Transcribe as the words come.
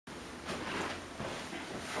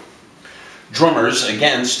Drummers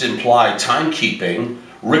Against Implied Timekeeping,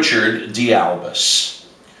 Richard D. Albus.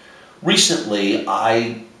 Recently,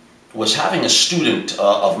 I was having a student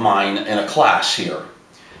of mine in a class here,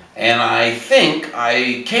 and I think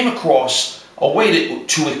I came across a way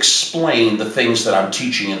to explain the things that I'm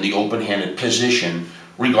teaching in the open-handed position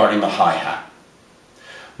regarding the hi-hat.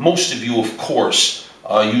 Most of you, of course,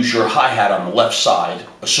 use your hi-hat on the left side,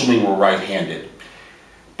 assuming we're right-handed.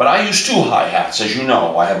 But I use two hi-hats, as you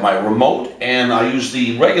know. I have my remote, and I use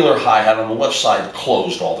the regular hi-hat on the left side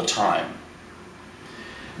closed all the time.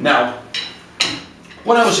 Now,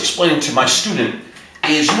 what I was explaining to my student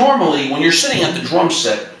is normally when you're sitting at the drum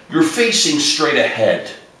set, you're facing straight ahead.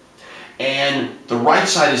 And the right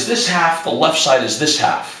side is this half, the left side is this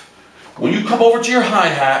half. When you come over to your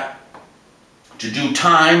hi-hat to do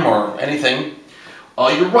time or anything,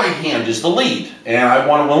 your right hand is the lead, and I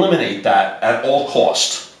want to eliminate that at all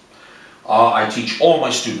cost. I teach all my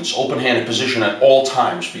students open-handed position at all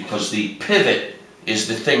times because the pivot is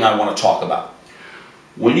the thing I want to talk about.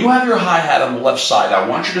 When you have your hi-hat on the left side, I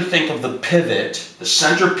want you to think of the pivot, the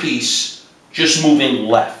center piece, just moving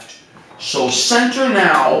left. So center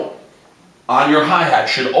now on your hi-hat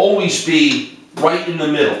should always be right in the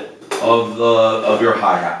middle of your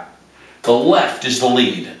hi-hat. The left is the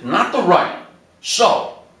lead, not the right. So,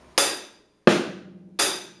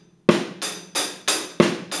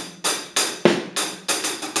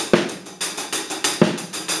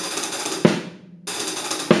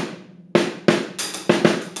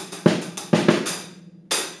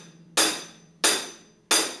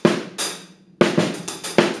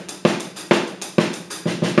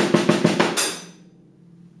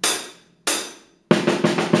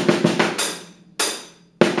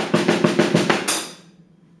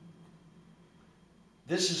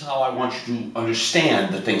 this is how I want you to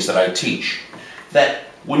understand the things that I teach. That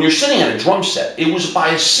when you're sitting at a drum set, it was by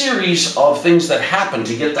a series of things that happened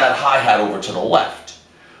to get that hi-hat over to the left.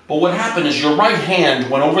 But what happened is your right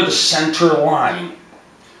hand went over the center line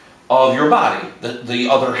of your body, the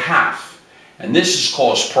other half. And this has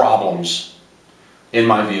caused problems, in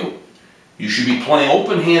my view. You should be playing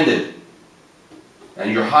open-handed,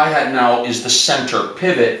 and your hi-hat now is the center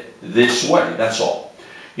pivot this way, that's all.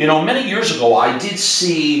 You know, many years ago, I did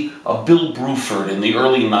see Bill Bruford in the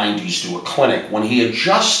early 90s do a clinic when he had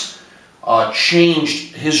just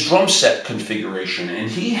changed his drum set configuration, and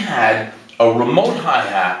he had a remote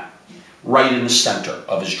hi-hat right in the center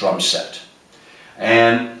of his drum set.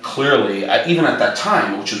 And clearly, even at that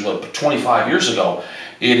time, which was what, 25 years ago,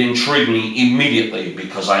 it intrigued me immediately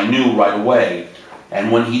because I knew right away.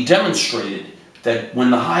 And when he demonstrated that when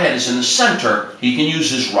the hi-hat is in the center, he can use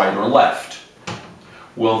his right or left.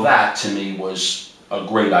 Well, that to me was a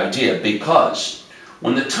great idea because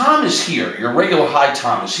when the tom is here, your regular high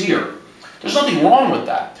tom is here, there's nothing wrong with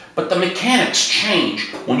that. But the mechanics change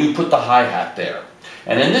when you put the hi-hat there.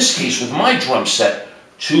 And in this case, with my drum set,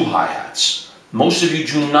 two hi-hats. Most of you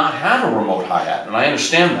do not have a remote hi-hat, and I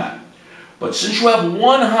understand that. But since you have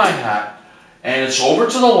one hi-hat and it's over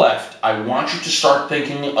to the left, I want you to start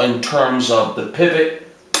thinking in terms of the pivot.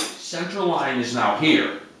 Center line is now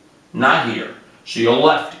here, not here. So your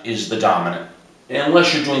left is the dominant,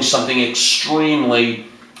 unless you're doing something extremely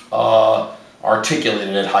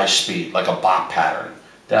articulated at high speed, like a bop pattern.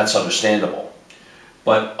 That's understandable.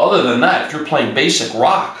 But other than that, if you're playing basic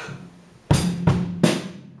rock,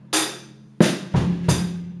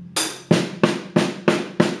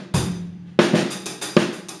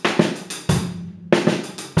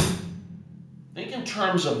 think in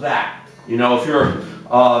terms of that. You know, if you're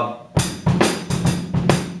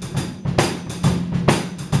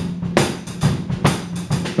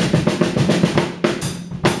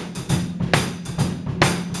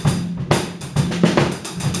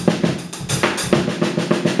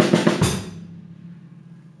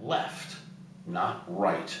left, not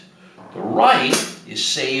right. The right is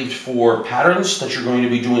saved for patterns that you're going to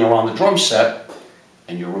be doing around the drum set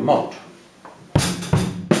and your remote.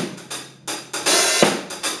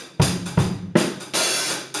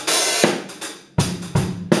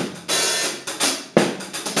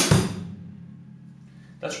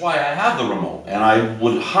 That's why I have the remote, and I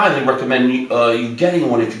would highly recommend you getting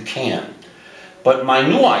one if you can. But my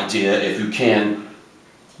new idea, if you can,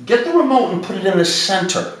 get the remote and put it in the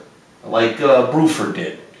center, like Bruford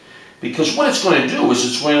did. Because what it's going to do is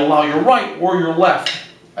it's going to allow your right or your left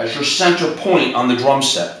as your center point on the drum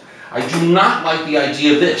set. I do not like the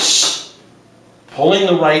idea of this, pulling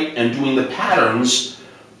the right and doing the patterns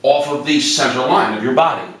off of the center line of your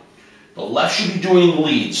body. The left should be doing the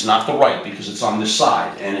leads, not the right, because it's on this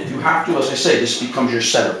side. And if you have to, as I say, this becomes your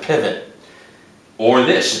center pivot. Or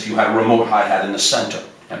this, if you had a remote hi-hat in the center.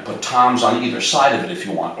 and put toms on either side of it if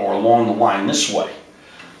you want, or along the line this way.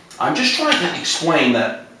 I'm just trying to explain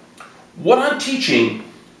that what I'm teaching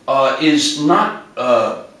is not,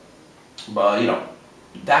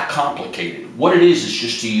 that complicated. What it is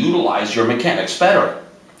just to utilize your mechanics better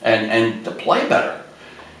and to play better.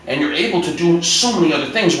 And you're able to do so many other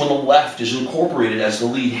things when the left is incorporated as the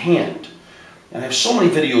lead hand. And I have so many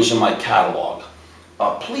videos in my catalog.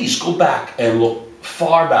 Please go back and look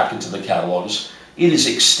far back into the catalogs. It is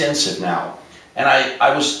extensive now. And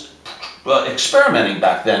I was experimenting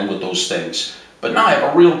back then with those things. But now I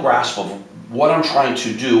have a real grasp of what I'm trying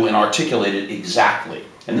to do and articulate it exactly.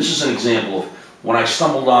 And this is an example of when I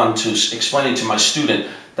stumbled on to explaining to my student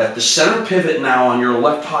that the center pivot now on your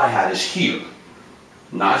left hi-hat is here,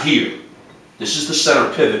 not here. This is the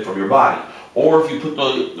center pivot from your body. Or if you put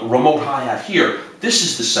the remote hi-hat here, this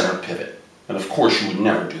is the center pivot. And of course you would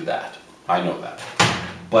never do that. I know that.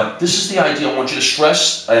 But this is the idea I want you to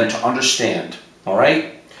stress and to understand, all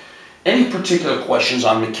right? Any particular questions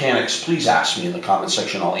on mechanics, please ask me in the comment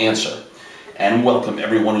section, I'll answer. And welcome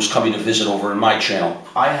everyone who's coming to visit over in my channel.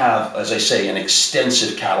 I have, as I say, an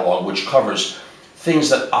extensive catalog which covers things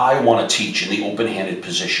that I want to teach in the open-handed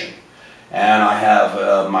position. And I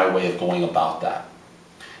have my way of going about that.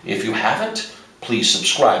 If you haven't, please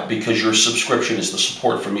subscribe, because your subscription is the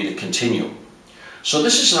support for me to continue. So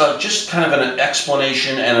this is just kind of an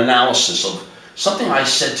explanation and analysis of something I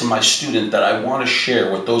said to my student that I want to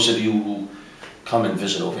share with those of you who come and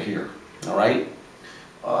visit over here. All right?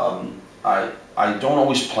 I don't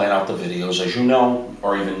always plan out the videos, as you know,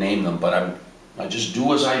 or even name them, but I just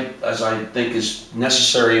do as I think is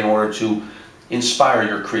necessary in order to inspire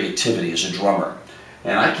your creativity as a drummer.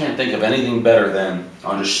 And I can't think of anything better than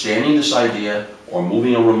understanding this idea or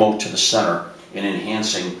moving a remote to the center and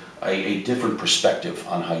enhancing a different perspective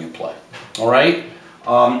on how you play. All right?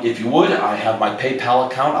 If you would, I have my PayPal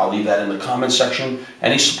account. I'll leave that in the comment section.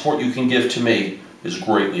 Any support you can give to me is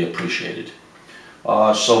greatly appreciated.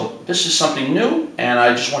 So this is something new, and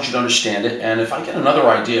I just want you to understand it. And if I get another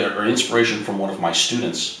idea or inspiration from one of my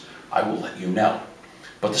students, I will let you know.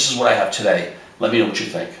 But this is what I have today. Let me know what you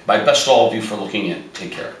think. My best to all of you for looking in.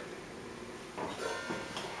 Take care.